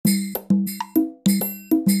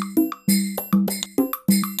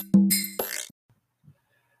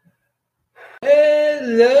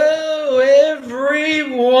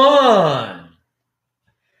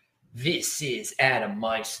Adam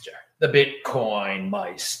Meister, the Bitcoin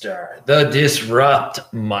Meister, the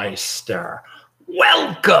Disrupt Meister.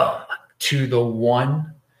 Welcome to the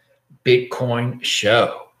One Bitcoin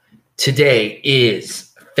Show. Today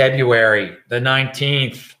is February the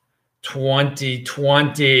 19th,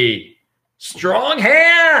 2020. Strong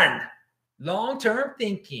hand, long-term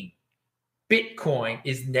thinking. Bitcoin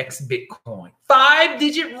is next Bitcoin.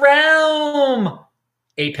 5-digit realm.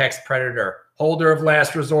 Apex predator, holder of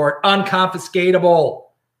last resort, unconfiscatable.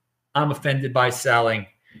 I'm offended by selling.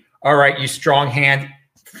 All right, you strong hand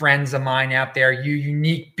friends of mine out there, you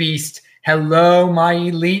unique beast. Hello, my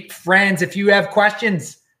elite friends. If you have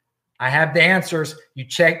questions, I have the answers. You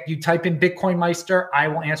type in Bitcoin Meister. I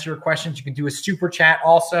will answer your questions. You can do a super chat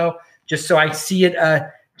also, just so I see it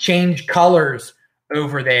change colors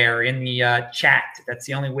over there in the chat. That's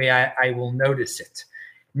the only way I will notice it.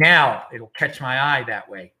 Now it'll catch my eye that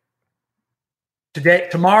way.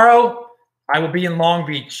 Tomorrow, I will be in Long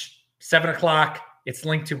Beach, 7 o'clock. It's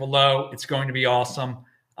linked to below. It's going to be awesome.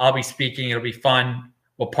 I'll be speaking. It'll be fun.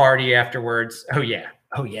 We'll party afterwards. Oh, yeah.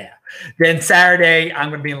 Then Saturday, I'm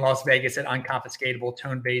going to be in Las Vegas at Unconfiscatable,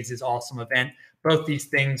 Tone Vays' awesome event. Both these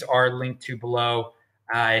things are linked to below.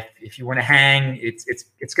 If you want to hang, it's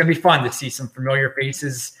going to be fun to see some familiar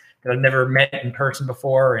faces that I've never met in person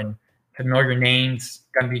before and familiar names.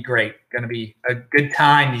 Going to be great. Going to be a good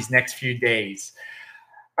time these next few days.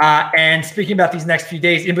 And speaking about these next few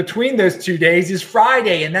days, in between those 2 days is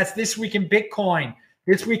Friday, and that's This Week in Bitcoin.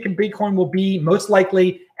 This Week in Bitcoin will be most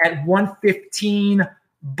likely at 1:15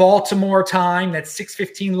 Baltimore time. That's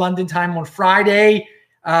 6:15 London time on Friday.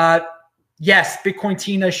 Yes, Bitcoin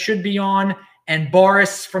Tina should be on, and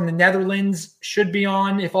Boris from the Netherlands should be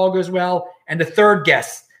on if all goes well, and the third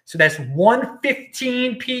guest. So that's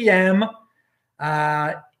 1:15 p.m.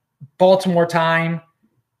 Baltimore time,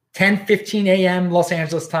 10:15 a.m. Los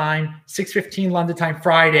Angeles time, 6:15 London time,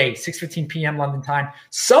 Friday, 6:15 p.m. London time.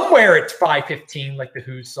 Somewhere it's 5:15, like the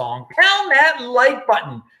Who's song. Pound that like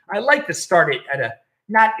button. I like to start it at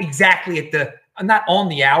not exactly at not on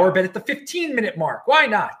the hour, but at the 15-minute mark. Why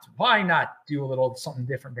not? Why not do a little something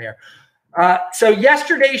different there? So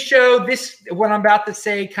yesterday's show, what I'm about to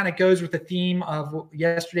say kind of goes with the theme of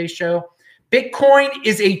yesterday's show. Bitcoin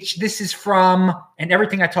this is from, and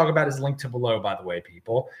everything I talk about is linked to below, by the way,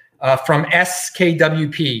 people, from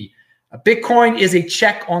SKWP. Bitcoin is a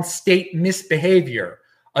check on state misbehavior.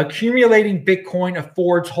 Accumulating Bitcoin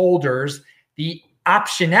affords holders the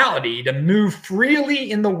optionality to move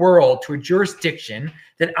freely in the world to a jurisdiction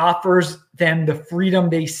that offers them the freedom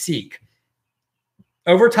they seek.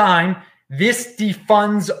 Over time, this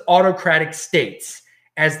defunds autocratic states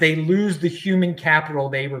as they lose the human capital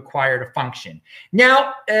they require to function.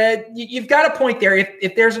 Now, you've got a point there.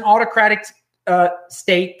 If there's an autocratic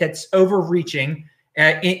state that's overreaching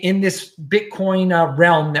in this Bitcoin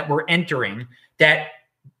realm that we're entering, that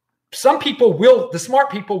the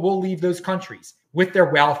smart people will leave those countries with their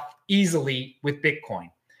wealth easily with Bitcoin.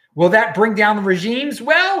 Will that bring down the regimes?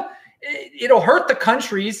 Well, it'll hurt the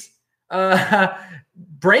countries. Overall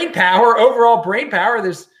brain power,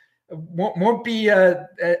 there's won't be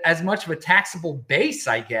as much of a taxable base,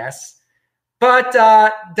 I guess. But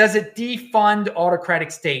does it defund autocratic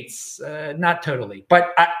states? Not totally.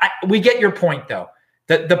 But we get your point, though.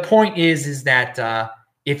 The point is that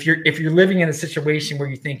if you're living in a situation where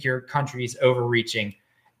you think your country is overreaching,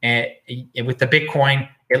 and with the Bitcoin,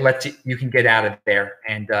 it lets you can get out of there,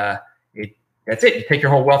 and that's it. You take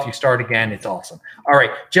your whole wealth, you start again. It's awesome. All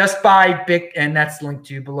right. Just Buy and that's linked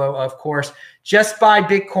to below, of course. Just Buy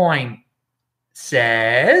Bitcoin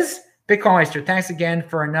says, Bitcoin Meister, thanks again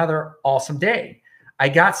for another awesome day. I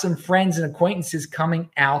got some friends and acquaintances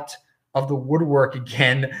coming out of the woodwork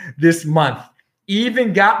again this month.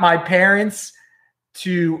 Even got my parents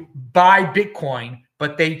to buy Bitcoin,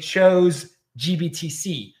 but they chose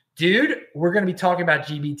GBTC. Dude, we're going to be talking about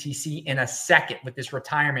GBTC in a second with this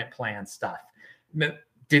retirement plan stuff.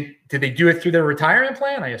 Did they do it through their retirement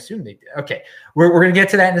plan? I assume they did. Okay, we're going to get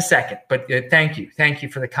to that in a second. But thank you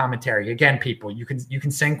for the commentary. Again, people, you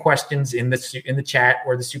can send questions in the chat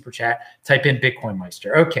or the super chat. Type in Bitcoin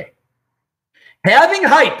Meister. Okay, having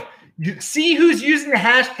hype. You see who's using the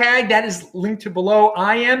hashtag that is linked to below.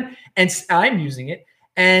 I am, and I'm using it.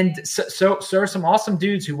 And so are some awesome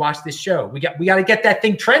dudes who watch this show. We got to get that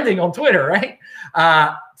thing trending on Twitter, right?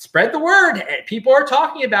 Spread the word. People are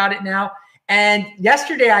talking about it now. And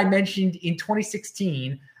yesterday I mentioned in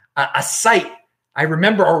 2016 a site. I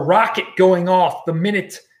remember a rocket going off the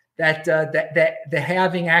minute that the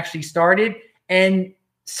halving actually started, and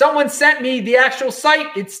someone sent me the actual site.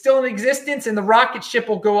 It's still in existence, and the rocket ship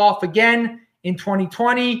will go off again in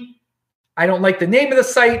 2020. I don't like the name of the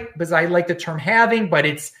site because I like the term halving, but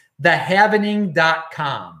it's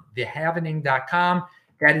thehalvening.com. Thehalvening.com.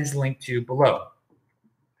 That is linked to below.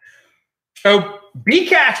 So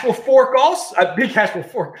Bcash will fork also. Bcash will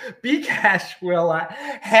fork. Bcash will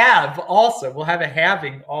have also. We'll have a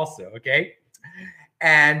halving also. Okay,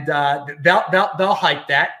 and they'll hype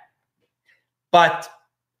that. But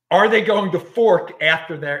are they going to fork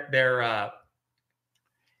after their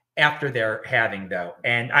halving though?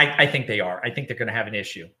 And I think they are. I think they're going to have an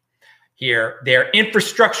issue here. Their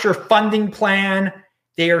infrastructure funding plan.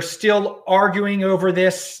 They are still arguing over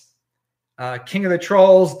this. King of the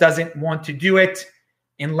Trolls doesn't want to do it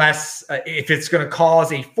unless if it's going to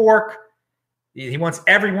cause a fork. He wants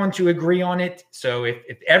everyone to agree on it. So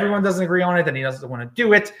if everyone doesn't agree on it, then he doesn't want to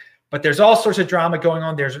do it. But there's all sorts of drama going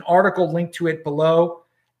on. There's an article linked to it below.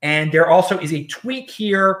 And there also is a tweet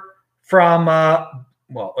here from,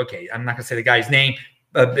 well, okay, I'm not going to say the guy's name.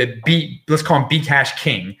 Let's call him Bcash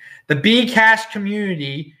King. The Bcash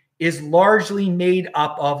community is largely made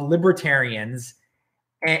up of libertarians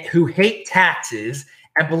who hate taxes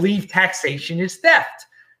and believe taxation is theft.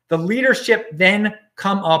 The leadership then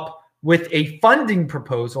come up with a funding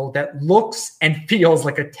proposal that looks and feels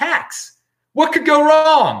like a tax. What could go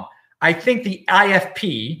wrong? I think the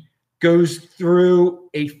IFP goes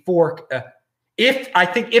through a fork. If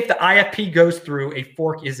the IFP goes through, a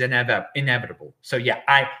fork is inevitable. So yeah,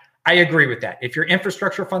 I agree with that. If your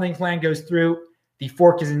infrastructure funding plan goes through, the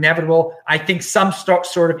fork is inevitable. I think some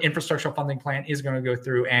sort of infrastructure funding plan is going to go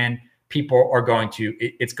through, and people are going to.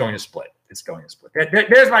 It's going to split. It's going to split.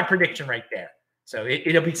 There's my prediction right there. So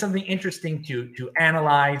it'll be something interesting to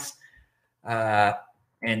analyze. And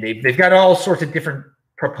they've got all sorts of different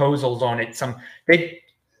proposals on it.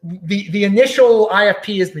 The initial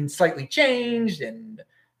IFP has been slightly changed, and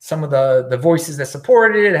some of the voices that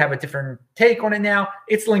supported it have a different take on it now.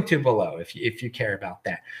 It's linked to below if you care about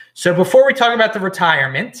that. So before we talk about the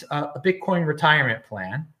retirement, a Bitcoin retirement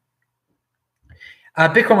plan,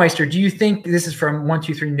 Bitcoin Meister, do you think, this is from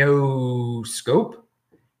 123 No Scope?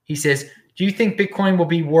 He says, do you think Bitcoin will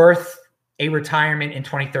be worth a retirement in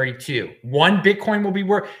 2032? Do I think one Bitcoin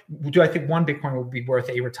will be worth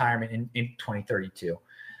a retirement in 2032?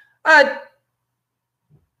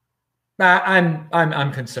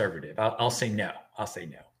 I'm conservative. I'll say no.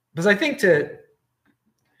 Because I think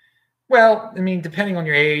depending on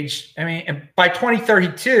your age, by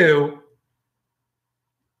 2032,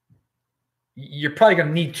 you're probably going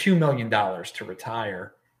to need $2 million to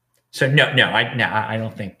retire. So I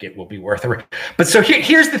don't think it will be worth it. But so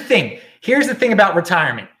here's the thing. Here's the thing about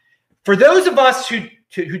retirement. For those of us who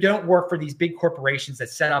don't work for these big corporations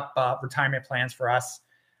that set up retirement plans for us,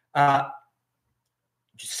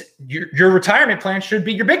 your retirement plan should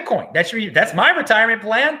be your Bitcoin. That's my retirement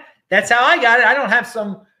plan. That's how I got it. I don't have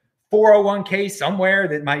some 401k somewhere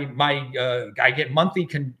that I get monthly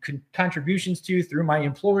contributions to through my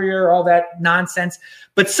employer, all that nonsense.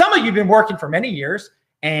 But some of you have been working for many years,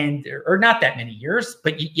 or not that many years,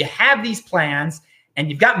 but you have these plans and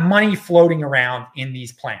you've got money floating around in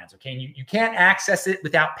these plans, okay? And you can't access it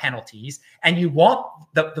without penalties, and you want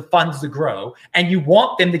the funds to grow, and you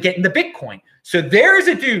want them to get into Bitcoin. So there's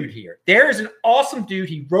a dude here. There is an awesome dude.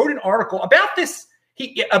 He wrote an article about this,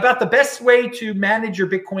 about the best way to manage your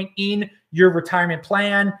Bitcoin in your retirement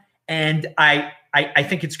plan, and I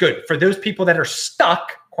think it's good. For those people that are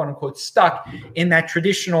stuck, quote unquote, stuck in that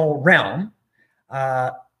traditional realm,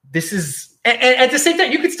 this is, and at the same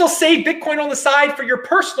time, you could still save Bitcoin on the side for your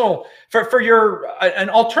personal, for your an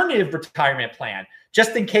alternative retirement plan,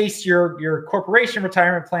 just in case your corporation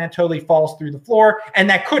retirement plan totally falls through the floor, and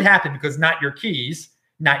that could happen because not your keys,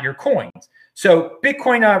 not your coins. So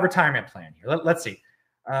Bitcoin retirement plan here. Let's see.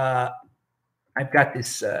 I've got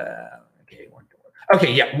this.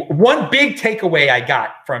 Okay, yeah. One big takeaway I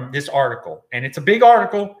got from this article, and it's a big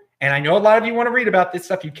article, and I know a lot of you want to read about this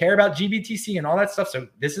stuff. You care about GBTC and all that stuff, so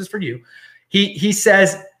this is for you. He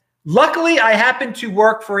says, luckily, I happen to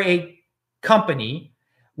work for a company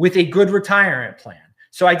with a good retirement plan,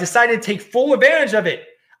 so I decided to take full advantage of it.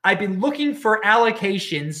 I've been looking for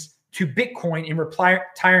allocations to Bitcoin in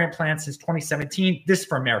retirement plans since 2017. This is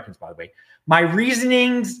for Americans, by the way. My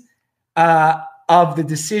reasonings of the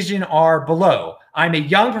decision are below. I'm a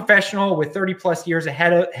young professional with 30 plus years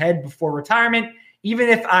ahead before retirement. Even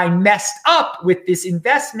if I messed up with this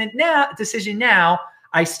investment decision now,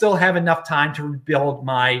 I still have enough time to rebuild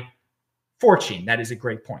my fortune. That is a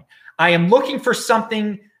great point. I am looking for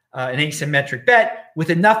something, an asymmetric bet with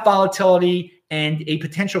enough volatility and a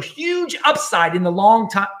potential huge upside in the long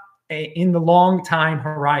time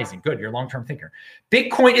horizon. Good, you're a long-term thinker.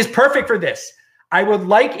 Bitcoin is perfect for this. I would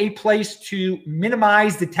like a place to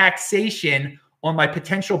minimize the taxation on my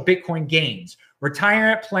potential Bitcoin gains.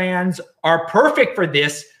 Retirement plans are perfect for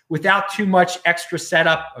this without too much extra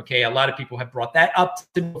setup. Okay, a lot of people have brought that up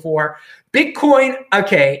before. Bitcoin,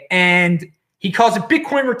 okay, and he calls it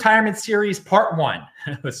Bitcoin Retirement Series Part 1.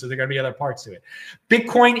 So there are going to be other parts to it.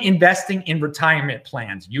 Bitcoin Investing in Retirement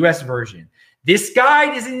Plans, US version. This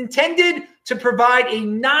guide is intended to provide a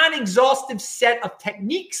non-exhaustive set of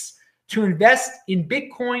techniques to invest in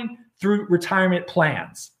Bitcoin through retirement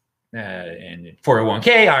plans, and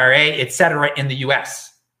 401k, IRA, etc. in the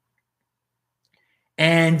US.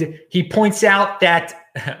 And he points out that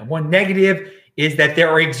one negative is that there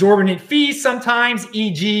are exorbitant fees sometimes,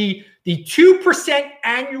 e.g., the 2%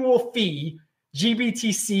 annual fee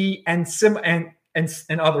GBTC and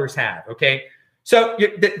others have. Okay, so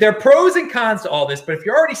there are pros and cons to all this, but if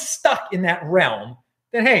you're already stuck in that realm,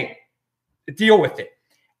 then hey, deal with it.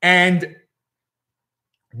 And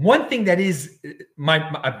one thing that is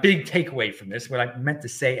a big takeaway from this, what I meant to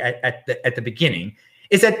say at the beginning,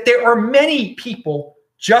 is that there are many people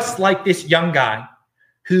just like this young guy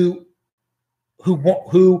who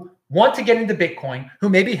want to get into Bitcoin, who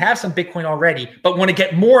maybe have some Bitcoin already, but want to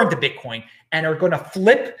get more into Bitcoin and are going to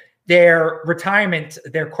flip their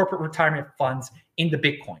corporate retirement funds into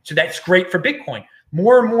Bitcoin. So that's great for Bitcoin.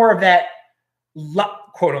 More and more of that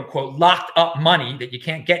quote unquote locked up money that you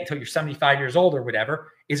can't get until you're 75 years old or whatever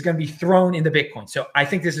is going to be thrown into Bitcoin. So I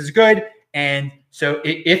think this is good. And so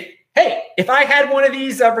if I had one of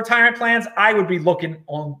these retirement plans, I'd be wanting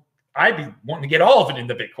to get all of it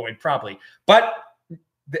into Bitcoin probably. But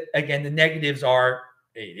again, the negatives are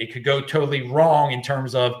it could go totally wrong in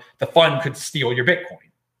terms of the fund could steal your Bitcoin.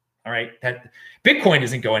 All right. That Bitcoin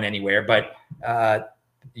isn't going anywhere, but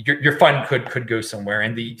your fund could go somewhere,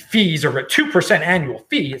 and the fees are a 2% annual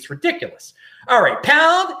fee. It's ridiculous. All right,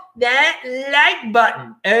 pound that like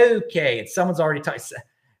button. Okay, and someone's already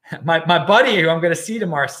my buddy who I'm going to see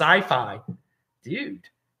tomorrow, Sci-Fi, dude.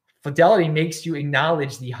 Fidelity makes you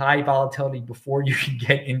acknowledge the high volatility before you can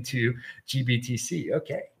get into GBTC.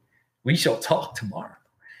 Okay, we shall talk tomorrow.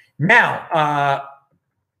 Now,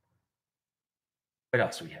 what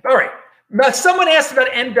else do we have? All right. Now, someone asked about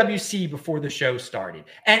MWC before the show started.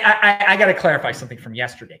 And I got to clarify something from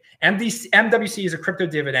yesterday. MWC is a crypto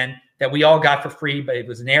dividend that we all got for free, but it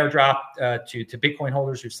was an airdrop to Bitcoin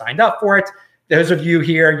holders who signed up for it. Those of you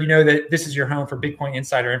here, you know that this is your home for Bitcoin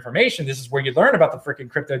insider information. This is where you learn about the freaking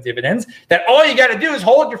crypto dividends, that all you got to do is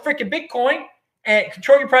hold your freaking Bitcoin and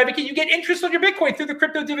control your private key. You get interest on your Bitcoin through the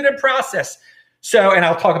crypto dividend process. So, and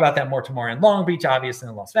I'll talk about that more tomorrow in Long Beach, obviously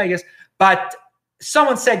in Las Vegas. But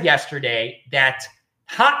someone said yesterday that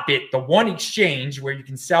Hotbit, the one exchange where you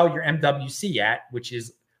can sell your MWC at, which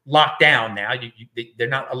is locked down now, they're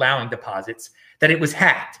not allowing deposits, that it was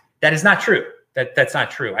hacked. That is not true. That's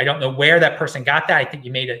not true. I don't know where that person got that. I think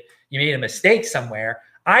you made a mistake somewhere.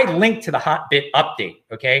 I linked to the Hotbit update.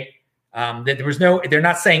 Okay, they're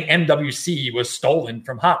not saying MWC was stolen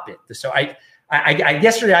from Hotbit. So I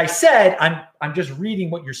yesterday I said I'm just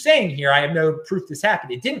reading what you're saying here. I have no proof this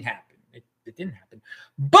happened. It didn't happen. It didn't happen.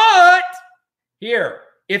 But here,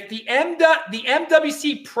 if the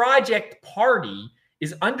MWC project party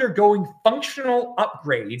is undergoing functional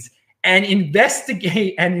upgrades and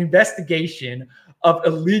investigation of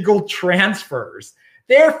illegal transfers,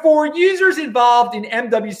 therefore, users involved in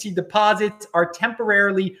MWC deposits are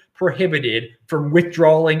temporarily prohibited from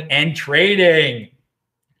withdrawing and trading.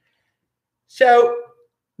 So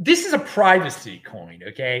this is a privacy coin,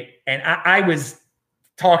 okay? And I was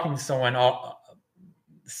talking to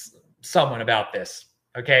someone about this,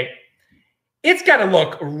 okay? It's got to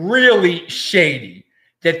look really shady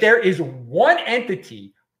that there is one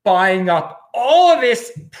entity buying up all of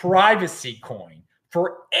this privacy coin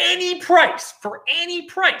for any price,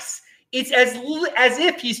 It's as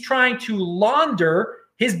if he's trying to launder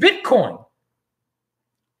his Bitcoin.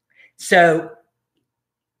 So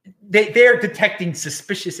they're detecting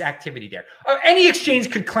suspicious activity there. Any exchange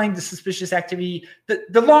could claim the suspicious activity.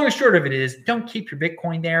 The long and short of it is, don't keep your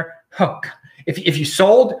Bitcoin there. Oh, if you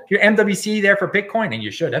sold your MWC there for Bitcoin, and you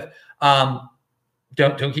should have,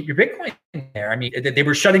 don't keep your Bitcoin there. I mean, they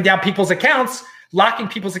were shutting down people's accounts, locking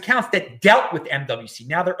people's accounts that dealt with MWC.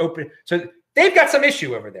 Now they're open. So they've got some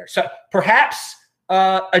issue over there. So perhaps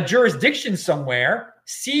a jurisdiction somewhere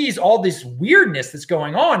sees all this weirdness that's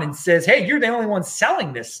going on and says, hey, you're the only one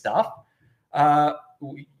selling this stuff.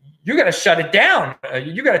 You got to shut it down.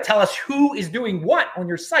 You got to tell us who is doing what on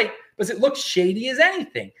your site, because it looks shady as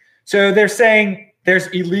anything. So they're saying there's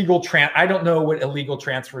illegal I don't know what illegal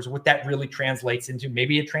transfers, what that really translates into.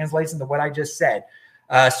 Maybe it translates into what I just said.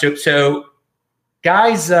 So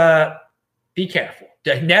guys, Be careful.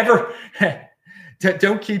 Never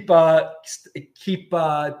don't keep your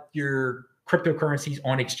cryptocurrencies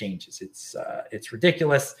on exchanges. It's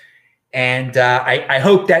ridiculous. And I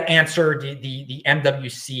hope that answered the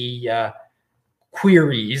MWC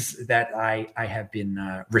queries that I have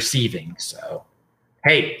been receiving. So,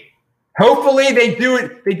 hey, hopefully they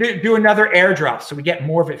do another airdrop so we get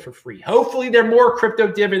more of it for free. Hopefully there are more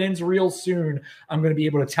crypto dividends real soon I'm going to be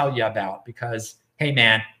able to tell you about, because, hey,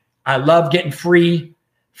 man, I love getting free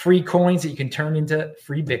coins that you can turn into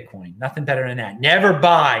free Bitcoin. Nothing better than that. Never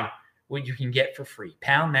buy what you can get for free.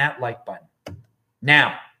 Pound that like button.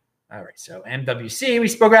 Now, all right, so MWC, we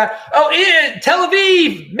spoke about. Oh, Tel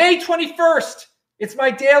Aviv, May 21st. It's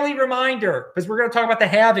my daily reminder because we're going to talk about the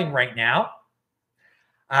halving right now.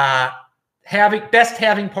 Best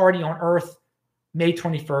halving party on earth, May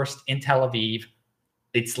 21st in Tel Aviv.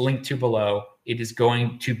 It's linked to below. It is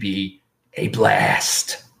going to be a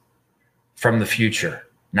blast from the future,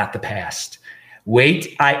 not the past.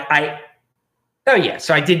 Wait, oh yeah.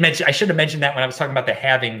 So I should have mentioned that when I was talking about the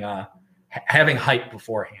having hype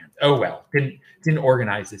beforehand. Oh well, didn't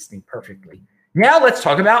organize this thing perfectly. Now let's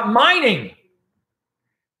talk about mining.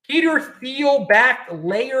 Peter Thiel-backed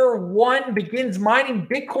Layer 1 begins mining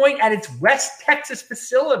Bitcoin at its West Texas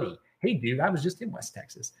facility. Hey, dude, I was just in West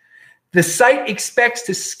Texas. The site expects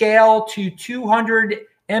to scale to 200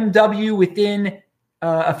 MW within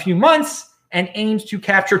a few months and aims to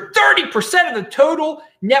capture 30% of the total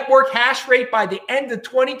network hash rate by the end of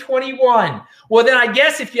 2021. Well, then I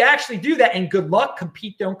guess if you actually do that, and good luck,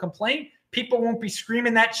 compete, don't complain, people won't be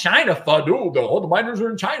screaming that China FUD. Oh, all the miners are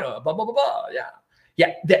in China, blah, blah, blah, blah.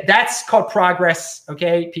 Yeah, that's called progress,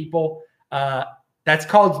 okay, people? That's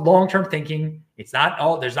called long-term thinking. There's not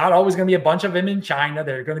always going to be a bunch of them in China.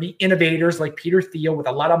 There are going to be innovators like Peter Thiel with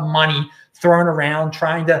a lot of money thrown around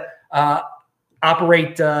trying to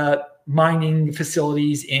operate mining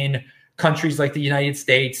facilities in countries like the United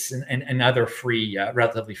States and other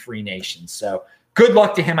relatively free nations. So good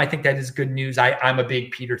luck to him. I think that is good news. I'm a big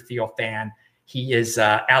Peter Thiel fan. He is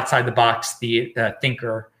outside the box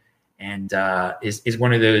thinker, and is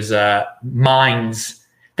one of those minds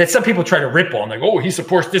that some people try to rip on. Like, oh, he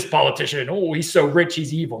supports this politician. Oh, he's so rich,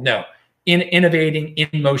 he's evil. No, innovating,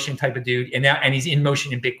 in motion type of dude. And he's in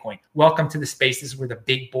motion in Bitcoin. Welcome to the space. This is where the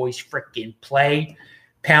big boys freaking play.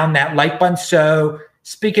 Pound that like button. So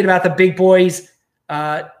speaking about the big boys,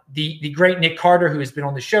 the great Nick Carter, who has been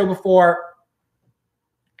on the show before,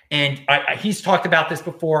 and he's talked about this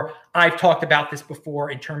before. I've talked about this before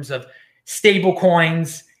in terms of stable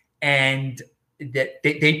coins, and that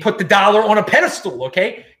they put the dollar on a pedestal,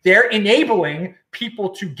 okay? They're enabling people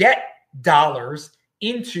to get dollars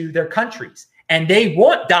into their countries, and they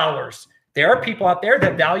want dollars. There are people out there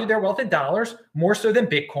that value their wealth in dollars more so than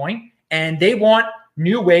Bitcoin, and they want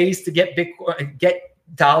new ways to get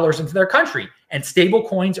dollars into their country. And stable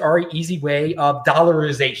coins are an easy way of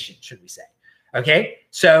dollarization, should we say. Okay,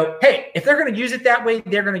 so hey, if they're going to use it that way,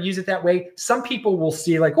 they're going to use it that way. Some people will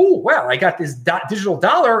see like, oh, wow, I got this digital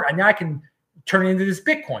dollar, and now I can turn it into this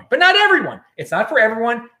Bitcoin. But not everyone. It's not for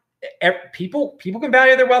everyone. People can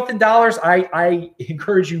value their wealth in dollars. I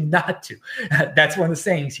encourage you not to. That's one of the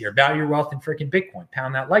sayings here. Value your wealth in freaking Bitcoin.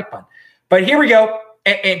 Pound that like button. But here we go.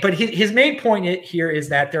 But his main point here is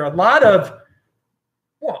that there are a lot of,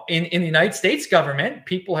 well, in the United States government,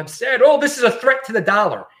 people have said, oh, this is a threat to the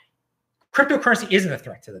dollar. Cryptocurrency isn't a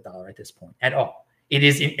threat to the dollar at this point at all.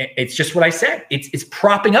 It's just what I said. It's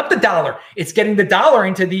propping up the dollar. It's getting the dollar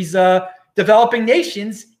into these developing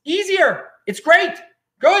nations easier. It's great.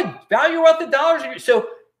 Good. Value your wealth in dollars. So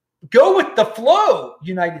go with the flow,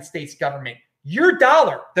 United States government. Your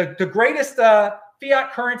dollar, the greatest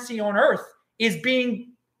fiat currency on earth, is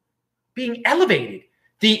being elevated.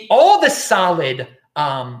 All the solid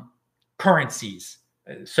currencies,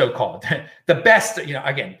 so-called, the best,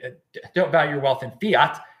 again, don't value your wealth in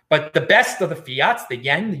fiat, but the best of the fiats, the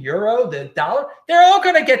yen, the euro, the dollar, they're all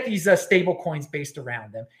going to get these stable coins based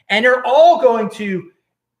around them. And they're all going to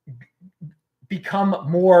become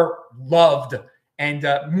more loved and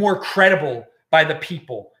more credible by the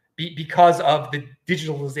people because of the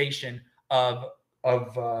digitalization of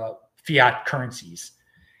fiat currencies.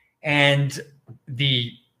 And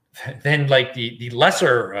then the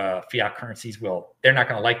lesser fiat currencies they're not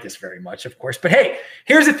going to like this very much, of course. But hey,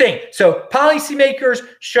 here's the thing. So policymakers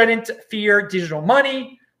shouldn't fear digital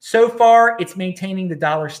money. So far, it's maintaining the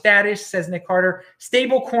dollar status, says Nick Carter.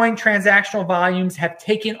 Stablecoin transactional volumes have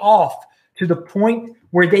taken off to the point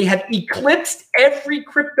where they have eclipsed every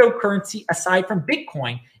cryptocurrency aside from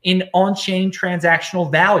Bitcoin in on-chain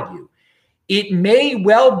transactional value. It may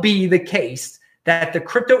well be the case that the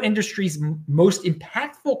crypto industry's most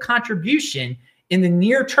impactful contribution in the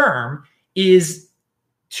near term is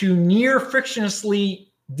to near frictionlessly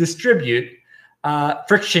distribute,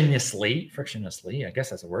 frictionlessly, I guess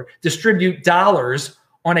that's a word, distribute dollars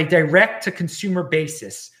on a direct to consumer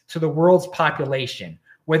basis to the world's population,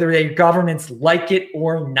 whether their governments like it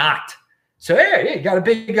or not. So, hey, you got a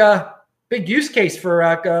big use case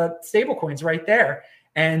for stable coins right there.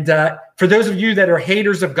 And for those of you that are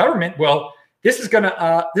haters of government, well, this is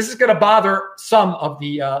gonna bother some of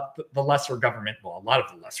the lesser government, well, a lot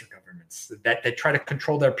of the lesser governments that try to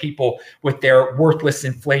control their people with their worthless,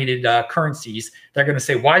 inflated currencies. They're going to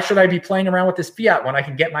say, "Why should I be playing around with this fiat when I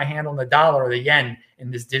can get my hand on the dollar or the yen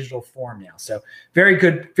in this digital form now?" So, very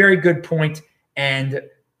good point. And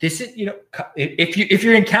this is, if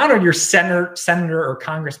you encounter your senator or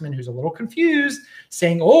congressman who's a little confused,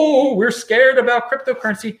 saying, "Oh, we're scared about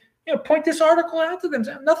cryptocurrency," point this article out to them.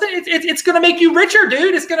 Nothing. It's going to make you richer,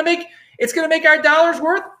 dude. It's going to make our dollars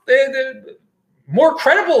worth more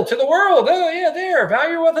credible to the world. Oh yeah, there,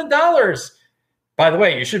 value your wealth in dollars. By the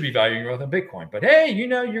way, you should be valuing your wealth in Bitcoin. But hey, you're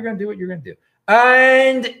going to do what you're going to do.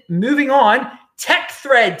 And moving on, tech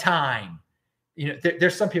thread time.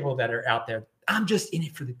 There's some people that are out there. I'm just in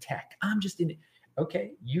it for the tech. I'm just in it.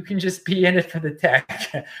 Okay, you can just be in it for the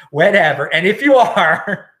tech, whatever. And if you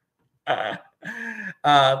are.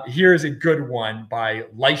 Here's a good one by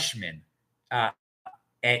Leishman. And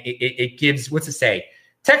it gives, what's it say?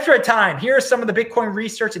 Tech thread time. Here are some of the Bitcoin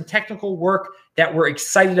research and technical work that we're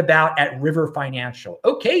excited about at River Financial.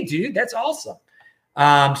 Okay, dude, that's awesome.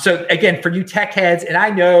 So again, for you tech heads, and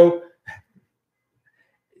I know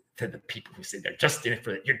to the people who say they're just in it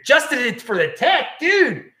for you're just in it for the tech,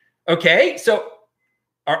 dude. Okay, so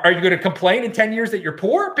are you going to complain in 10 years that you're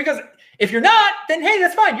poor? Because if you're not, then hey,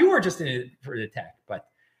 that's fine. You were just in it for the tech. But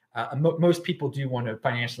most people do want to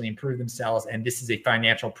financially improve themselves, and this is a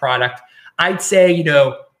financial product. I'd say,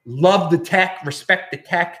 love the tech, respect the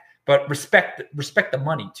tech, but respect the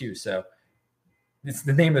money too. So it's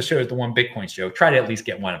the name of the show is the One Bitcoin Show. Try to at least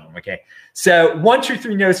get one of them, okay? So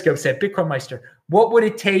 123 No Scope said, Bitcoin Meister, what would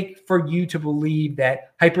it take for you to believe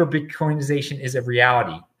that hyper-Bitcoinization is a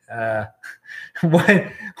reality?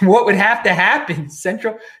 What would have to happen?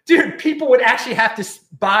 Dude, people would actually have to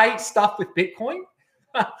buy stuff with Bitcoin.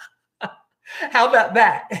 How about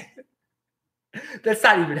that? That's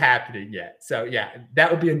not even happening yet. So yeah,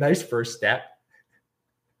 that would be a nice first step.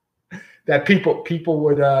 That people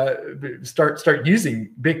would start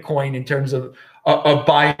using Bitcoin in terms of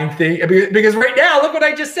buying things. Because right now, look what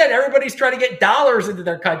I just said. Everybody's trying to get dollars into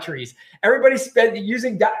their countries. Everybody's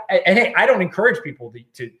using. And hey, I don't encourage people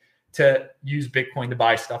to use Bitcoin to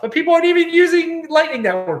buy stuff, but people aren't even using Lightning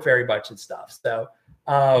Network very much and stuff. So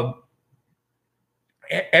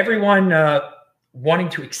everyone wanting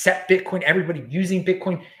to accept Bitcoin, everybody using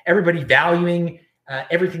Bitcoin, everybody valuing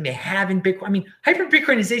everything they have in Bitcoin. I mean,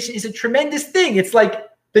 hyper-Bitcoinization is a tremendous thing. It's like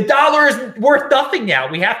the dollar is worth nothing now.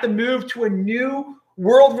 We have to move to a new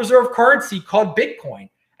world reserve currency called Bitcoin.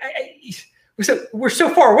 We're so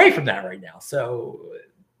far away from that right now. So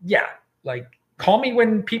yeah, call me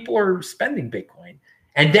when people are spending Bitcoin.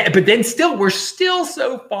 But then still, we're still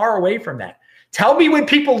so far away from that. Tell me when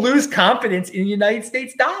people lose confidence in the United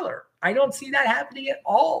States dollar. I don't see that happening at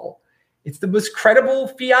all. It's the most credible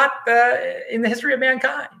fiat in the history of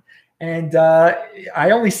mankind. And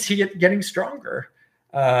I only see it getting stronger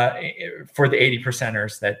for the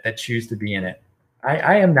 80%ers that choose to be in it.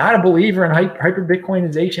 I am not a believer in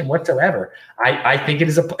hyper-Bitcoinization whatsoever. I think it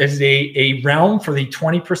is a realm for the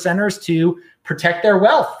 20%ers to protect their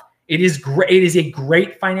wealth. It is great. It is a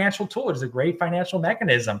great financial tool. It is a great financial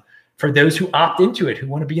mechanism for those who opt into it, who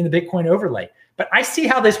want to be in the Bitcoin overlay. But I see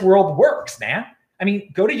how this world works, man. I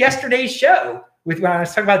mean, go to yesterday's show when I was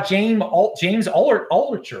talking about James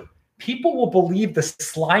Altucher. People will believe the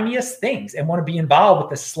slimiest things and want to be involved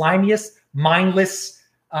with the slimiest, mindless,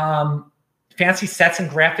 fancy sets and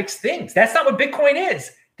graphics things. That's not what Bitcoin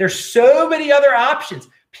is. There's so many other options.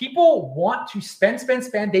 People want to spend.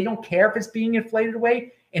 They don't care if it's being inflated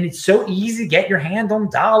away. And it's so easy to get your hand on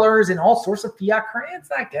dollars and all sorts of fiat currency. It's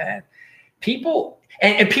not good. People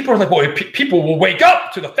are like, well, people will wake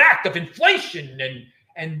up to the fact of inflation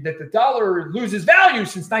and that the dollar loses value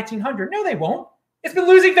since 1900. No, they won't. It's been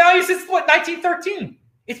losing value since 1913.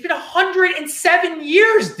 It's been 107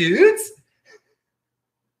 years, dudes.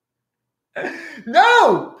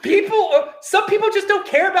 No, some people just don't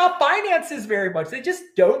care about finances very much. They just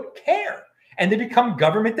don't care. And they become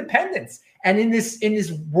government dependents. And in this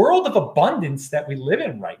world of abundance that we live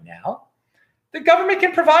in right now, the government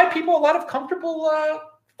can provide people a lot of comfortable,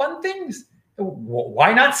 fun things.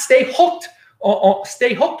 Why not stay hooked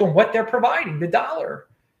stay hooked on what they're providing, the dollar.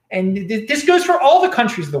 And this goes for all the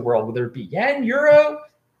countries of the world, whether it be yen, euro.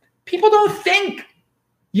 People don't think.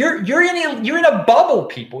 You're in a bubble,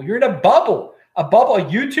 people. You're in a bubble, a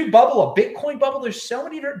YouTube bubble, a Bitcoin bubble. There's so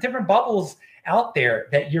many different bubbles out there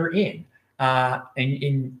that you're in, or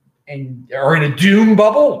in a doom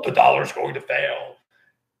bubble. The dollar's going to fail.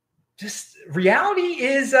 Just reality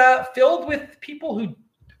is filled with people who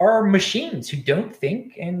are machines who don't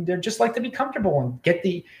think, and they're just like to be comfortable and take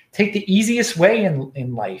the easiest way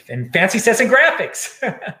in life, and fancy sets and graphics.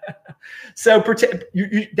 So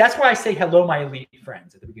that's why I say hello, my elite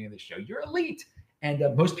friends, at the beginning of the show. You're elite, and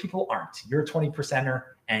most people aren't. You're a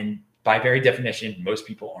 20%er, and by very definition, most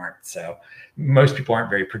people aren't. So most people aren't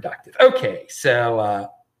very productive. Okay, so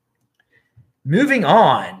moving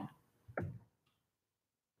on,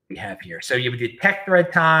 we have here. So we did tech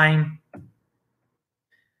thread time.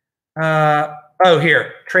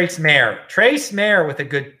 Here, Trace Mayer with a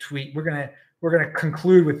good tweet. We're gonna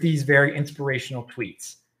conclude with these very inspirational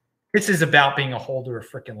tweets. This is about being a holder of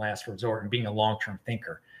freaking last resort and being a long-term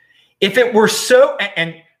thinker. If it were so,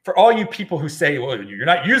 and for all you people who say, well, you're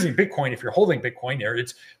not using Bitcoin if you're holding Bitcoin there,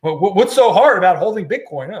 it's what's so hard about holding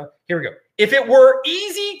Bitcoin? Here we go. If it were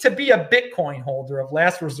easy to be a Bitcoin holder of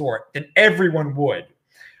last resort, then everyone would.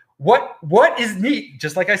 What is neat?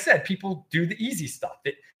 Just like I said, people do the easy stuff.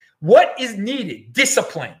 What is needed?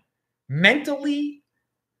 Discipline, mentally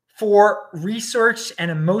for research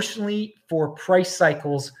and emotionally for price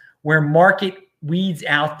cycles where market weeds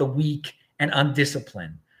out the weak and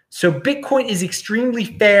undisciplined. So Bitcoin is extremely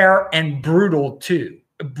fair and brutal too,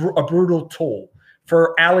 a brutal tool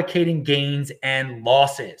for allocating gains and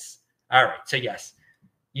losses. All right, so yes,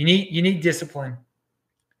 you need discipline,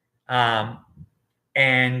 and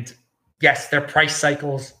yes, their price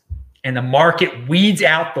cycles. And the market weeds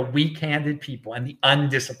out the weak-handed people and the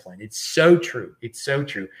undisciplined. It's so true. It's so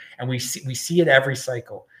true. And we see it every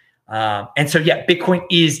cycle. And so, yeah, Bitcoin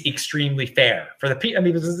is extremely fair for the people. I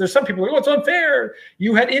mean, there's some people who go, it's unfair.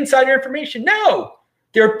 You had insider information. No,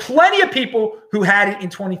 there are plenty of people who had it in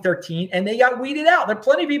 2013 and they got weeded out. There are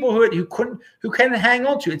plenty of people who couldn't hang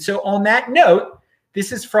on to it. So on that note,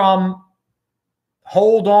 this is from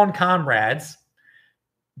Hold On Comrades.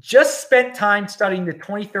 Just spent time studying the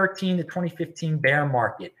 2013 to 2015 bear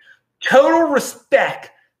market. Total respect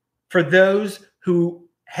for those who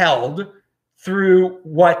held through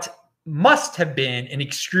what must have been an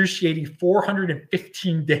excruciating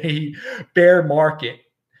 415-day bear market.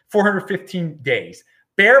 415 days.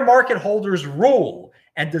 Bear market holders rule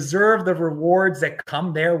and deserve the rewards that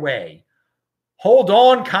come their way. Hold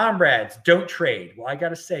on, comrades. Don't trade. Well, I got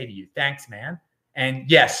to say to you, thanks, man. And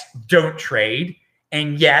yes, don't trade.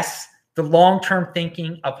 And yes, the long-term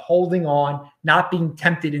thinking of holding on, not being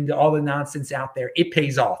tempted into all the nonsense out there, it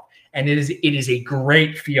pays off. And it is a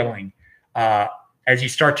great feeling as you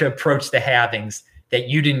start to approach the halvings that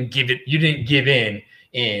you didn't give in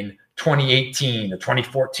 2018 or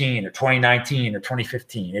 2014 or 2019 or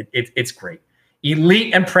 2015. It's great.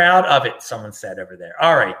 Elite and proud of it, someone said over there.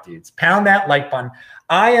 All right, dudes, pound that like button.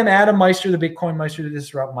 I am Adam Meister, the Bitcoin Meister, the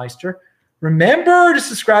Disrupt Meister. Remember to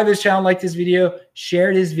subscribe to this channel, like this video,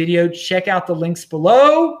 share this video, check out the links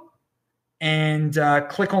below, and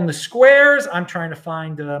click on the squares. I'm trying to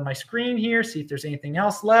find my screen here, see if there's anything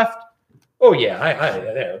else left. Oh, yeah,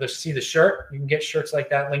 there. Let's see the shirt. You can get shirts like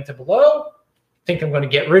that linked to below. Think I'm going to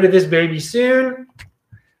get rid of this baby soon.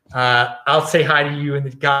 I'll say hi to you and the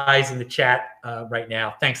guys in the chat right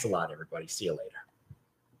now. Thanks a lot, everybody. See you later.